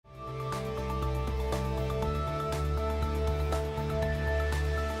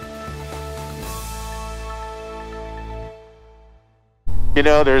You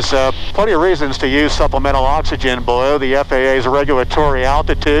know, there's plenty of reasons to use supplemental oxygen below the FAA's regulatory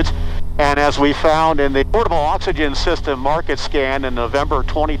altitudes. And as we found in the portable oxygen system market scan in November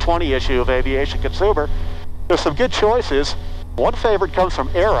 2020 issue of Aviation Consumer, there's some good choices. One favorite comes from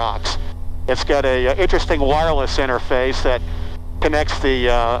Aerox. It's got a interesting wireless interface that connects the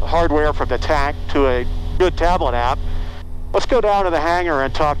hardware from the tank to a good tablet app. Let's go down to the hangar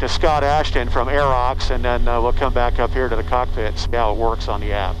and talk to Scott Ashton from Aerox, and then we'll come back up here to the cockpit and see how it works on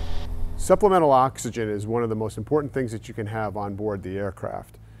the app. Supplemental oxygen is one of the most important things that you can have on board the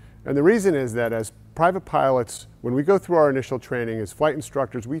aircraft. And the reason is that as private pilots, when we go through our initial training as flight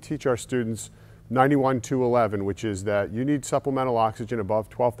instructors, we teach our students 91-211, which is that you need supplemental oxygen above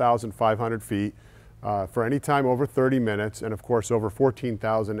 12,500 feet for any time over 30 minutes, and of course over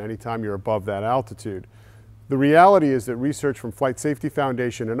 14,000 anytime you're above that altitude. The reality is that research from Flight Safety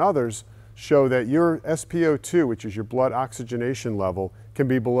Foundation and others show that your SpO2, which is your blood oxygenation level, can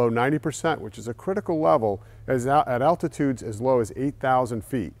be below 90%, which is a critical level at altitudes as low as 8,000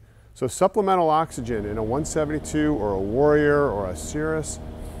 feet. So supplemental oxygen in a 172 or a Warrior or a Cirrus,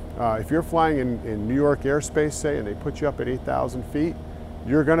 if you're flying in New York airspace, say, and they put you up at 8,000 feet,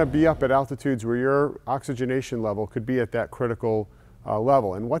 you're going to be up at altitudes where your oxygenation level could be at that critical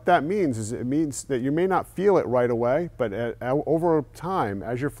level. And what that means is it means that you may not feel it right away, but over time,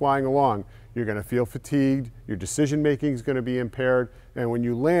 as you're flying along, you're going to feel fatigued, your decision making is going to be impaired, and when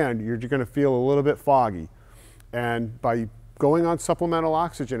you land, you're going to feel a little bit foggy. And by going on supplemental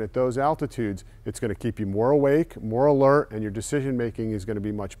oxygen at those altitudes, it's going to keep you more awake, more alert, and your decision making is going to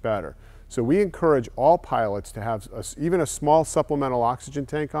be much better. So we encourage all pilots to have even a small supplemental oxygen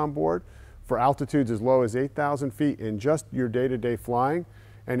tank on board for altitudes as low as 8,000 feet in just your day-to-day flying.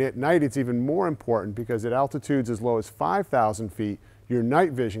 And at night, it's even more important because at altitudes as low as 5,000 feet, your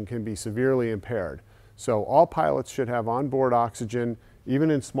night vision can be severely impaired. So all pilots should have onboard oxygen, even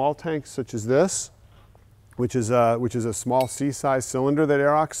in small tanks such as this, which is a small C-size cylinder that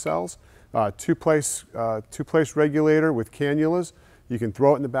Aerox sells. Two-place regulator with cannulas. You can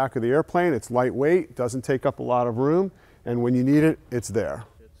throw it in the back of the airplane. It's lightweight, doesn't take up a lot of room, and when you need it, it's there.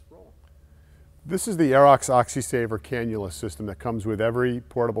 This is the Aerox OxySaver cannula system that comes with every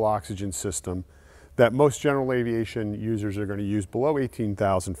portable oxygen system that most general aviation users are going to use below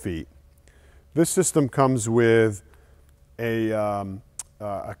 18,000 feet. This system comes with a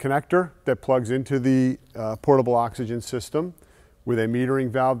connector that plugs into the portable oxygen system with a metering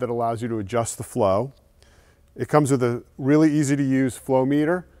valve that allows you to adjust the flow. It comes with a really easy to use flow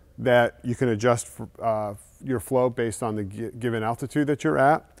meter that you can adjust your flow based on the given altitude that you're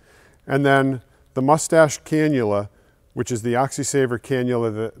at. And then the mustache cannula, which is the OxySaver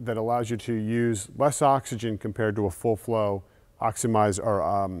cannula that allows you to use less oxygen compared to a full flow oxymizer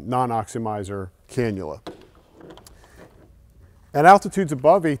or non-oxymizer cannula. At altitudes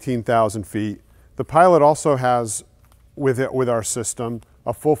above 18,000 feet, the pilot also has, with our system,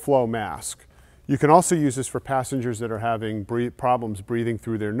 a full flow mask. You can also use this for passengers that are having problems breathing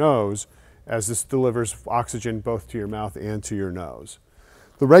through their nose, as this delivers oxygen both to your mouth and to your nose.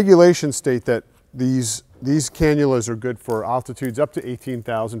 The regulations state that these cannulas are good for altitudes up to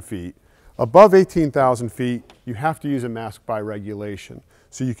 18,000 feet. Above 18,000 feet, you have to use a mask by regulation.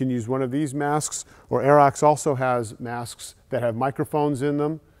 So you can use one of these masks, or Aerox also has masks that have microphones in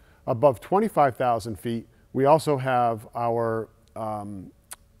them. Above 25,000 feet, we also have our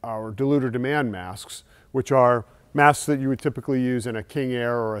diluter demand masks, which are masks that you would typically use in a King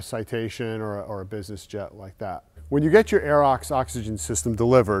Air or a Citation or a business jet like that. When you get your Aerox oxygen system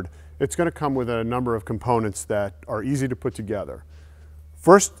delivered, it's going to come with a number of components that are easy to put together.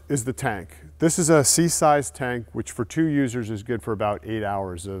 First is the tank. This is a C-size tank, which for 2 users is good for about 8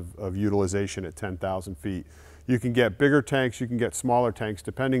 hours of utilization at 10,000 feet. You can get bigger tanks, you can get smaller tanks,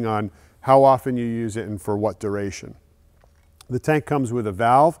 depending on how often you use it and for what duration. The tank comes with a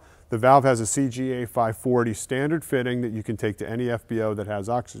valve. The valve has a CGA 540 standard fitting that you can take to any FBO that has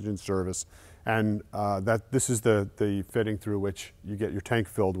oxygen service, and this is the fitting through which you get your tank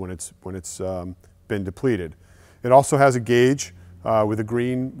filled when it's been depleted. It also has a gauge with a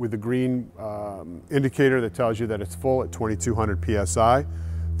green indicator that tells you that it's full at 2,200 psi.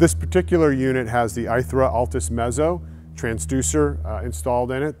 This particular unit has the Aithre Altus Mezzo transducer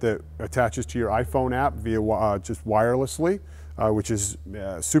installed in it that attaches to your iPhone app via just wirelessly, which is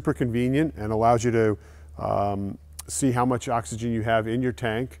super convenient and allows you to see how much oxygen you have in your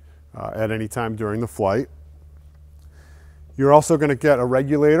tank at any time during the flight. You're also going to get a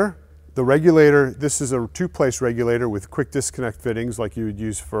regulator. The regulator, this is a 2-place regulator with quick disconnect fittings like you would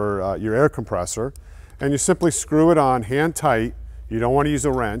use for your air compressor. And you simply screw it on hand tight. You don't want to use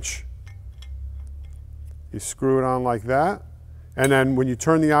a wrench. You screw it on like that, And then when you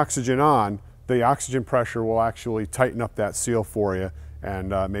turn the oxygen on, the oxygen pressure will actually tighten up that seal for you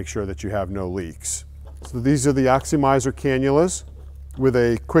and make sure that you have no leaks. So these are the oxymizer cannulas with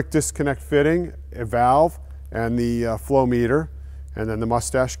a quick disconnect fitting, a valve, and the flow meter, and then the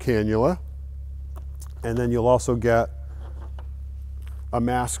mustache cannula. And then you'll also get a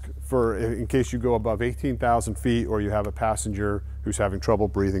mask for in case you go above 18,000 feet or you have a passenger who's having trouble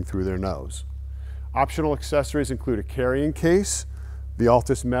breathing through their nose. Optional accessories include a carrying case, the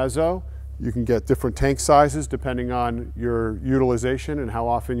Altus Mezzo. You can get different tank sizes depending on your utilization and how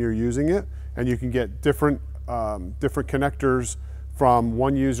often you're using it. And you can get different connectors from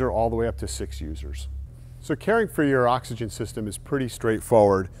 1 user all the way up to 6 users. So caring for your oxygen system is pretty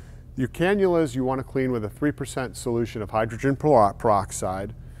straightforward. Your cannulas you want to clean with a 3% solution of hydrogen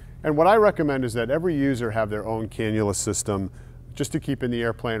peroxide. And what I recommend is that every user have their own cannula system just to keep in the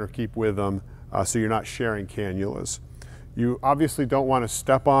airplane or keep with them so you're not sharing cannulas. You obviously don't want to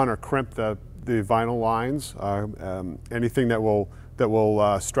step on or crimp the vinyl lines. Anything that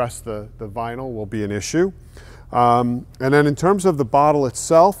will stress the vinyl will be an issue. And then in terms of the bottle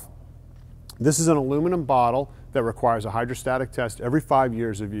itself, this is an aluminum bottle that requires a hydrostatic test every 5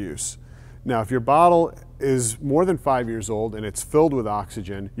 years of use. Now, if your bottle is more than 5 years old and it's filled with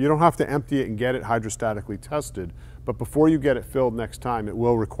oxygen, you don't have to empty it and get it hydrostatically tested, but before you get it filled next time, it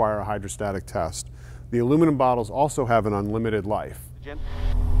will require a hydrostatic test. The aluminum bottles also have an unlimited life.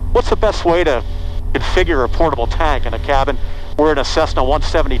 What's the best way to configure a portable tank in a cabin? We're in a Cessna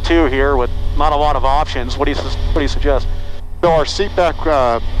 172 here with not a lot of options. What do you suggest? So our seat back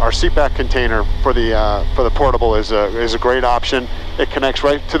container for the portable is a great option. It connects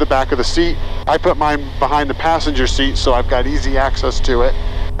right to the back of the seat. I put mine behind the passenger seat so I've got easy access to it,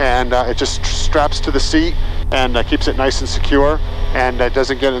 and it just straps to the seat and keeps it nice and secure, and it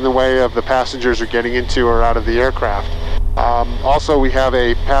doesn't get in the way of the passengers or getting into or out of the aircraft. Also, we have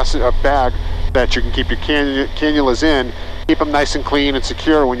a bag that you can keep your cannulas in, keep them nice and clean and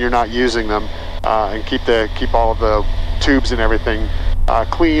secure when you're not using them, and keep all of the tubes and everything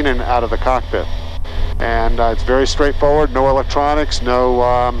clean and out of the cockpit. And it's very straightforward, no electronics,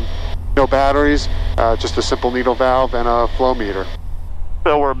 no batteries, just a simple needle valve and a flow meter.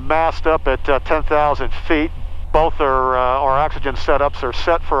 So we're masked up at 10,000 feet. Both our oxygen setups are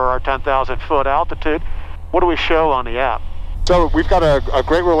set for our 10,000 foot altitude. What do we show on the app? So we've got a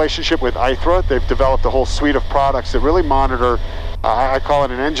great relationship with Aithre. They've developed a whole suite of products that really monitor, I call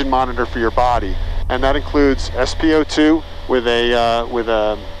it an engine monitor for your body. And that includes SpO2 with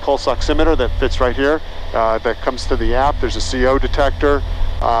a pulse oximeter that fits right here, that comes to the app. There's a CO detector,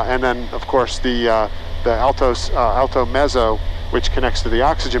 and then of course the Alto Mezzo, which connects to the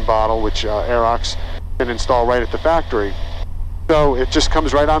oxygen bottle, which Aerox can install right at the factory. So it just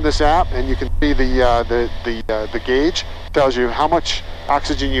comes right on this app, and you can see the gauge. Tells you how much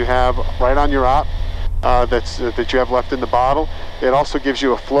oxygen you have right on your app that you have left in the bottle. It also gives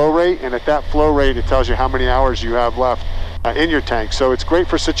you a flow rate, and at that flow rate it tells you how many hours you have left in your tank. So it's great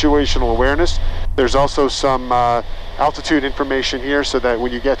for situational awareness. There's also some altitude information here, so that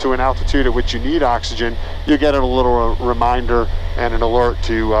when you get to an altitude at which you need oxygen, you get a little reminder and an alert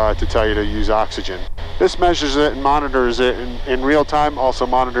to tell you to use oxygen. This measures it and monitors it in real time, also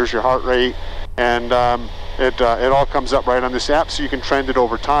monitors your heart rate, and it all comes up right on this app, so you can trend it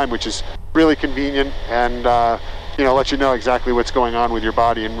over time, which is really convenient, and let you know exactly what's going on with your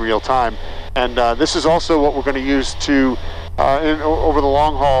body in real time. And this is also what we're going to use to, over the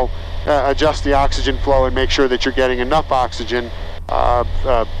long haul, adjust the oxygen flow and make sure that you're getting enough oxygen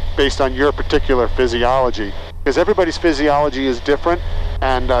based on your particular physiology. Because everybody's physiology is different,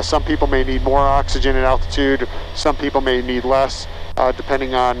 and some people may need more oxygen at altitude, some people may need less,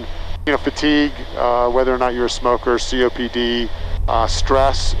 depending on fatigue, whether or not you're a smoker, COPD,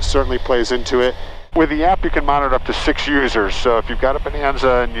 stress certainly plays into it. With the app, you can monitor up to 6 users. So if you've got a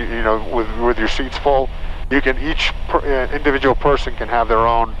bonanza and with your seats full, you can each individual person can have their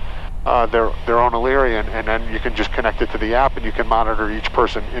own Illyrian, and then you can just connect it to the app and you can monitor each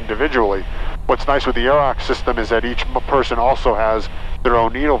person individually. What's nice with the Aerox system is that each person also has their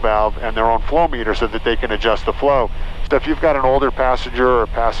own needle valve and their own flow meter so that they can adjust the flow. So if you've got an older passenger or a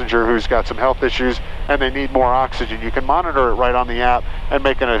passenger who's got some health issues and they need more oxygen, you can monitor it right on the app and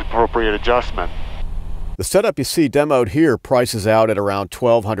make an appropriate adjustment. The setup you see demoed here prices out at around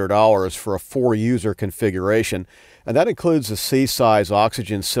 $1,200 for a 4-user configuration, and that includes a C-size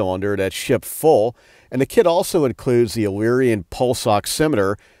oxygen cylinder that's shipped full, and the kit also includes the Illyrian pulse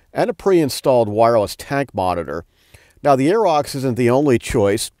oximeter and a pre-installed wireless tank monitor. Now, the Aerox isn't the only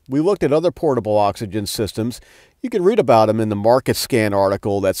choice. We looked at other portable oxygen systems. You can read about them in the Market Scan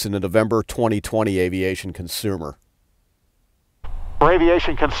article that's in the November 2020 Aviation Consumer. For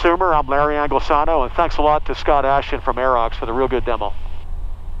Aviation Consumer, I'm Larry Anglisano, and thanks a lot to Scott Ashton from Aerox for the real good demo.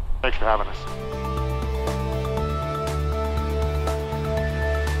 Thanks for having us.